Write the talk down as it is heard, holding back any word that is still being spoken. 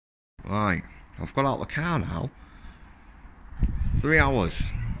Right, I've got out the car now. 3 hours.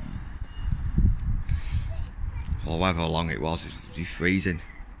 Or however long it was, it's freezing.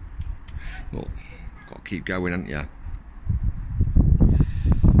 But, got to keep going, haven't you?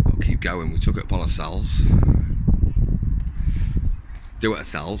 Got to keep going, we took it upon ourselves. Do it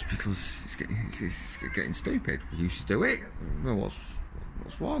ourselves because it's getting stupid. We used to do it. Well,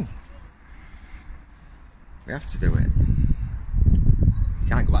 what's wrong? We have to do it. We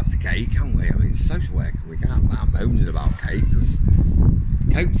can't go back to Kate, can we? I mean, it's a social worker. We can't start moaning about Kate because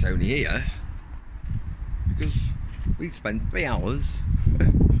Kate's only here because we spend 3 hours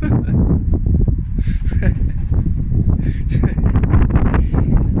trying to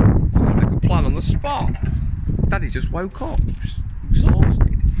make a plan on the spot. Daddy just woke up,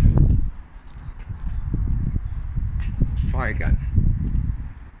 exhausted. Let's try again.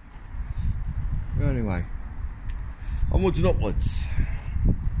 Anyway, onwards and upwards.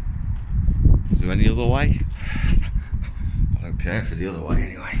 Is there any other way? I don't care for the other way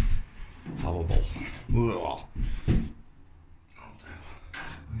anyway. It's horrible. Ugh.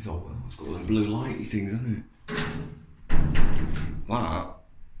 It's got those blue lighty things, hasn't it? That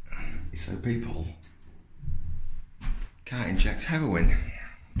is so people can't inject heroin.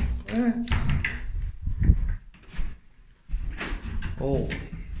 Yeah. All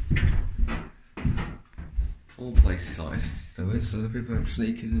places like this do it, so the people don't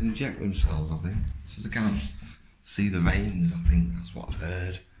sneak in and inject themselves, I think. So they can't see the veins, I think, that's what I've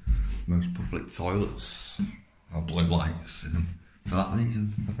heard. Most public toilets have blue lights in them for that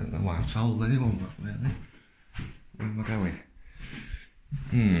reason. I don't know why I've told anyone that, really. Where am I going?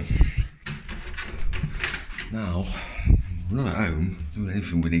 Now, we're not at home doing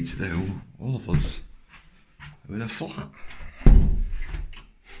anything we need to do. All of us are in a flat.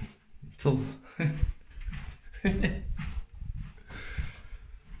 Until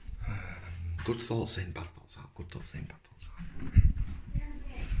good thoughts in, bad thoughts out. Good thoughts in, bad thoughts out.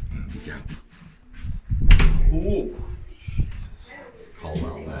 There we go. Oh, it's cold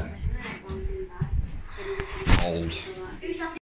out there. Cold.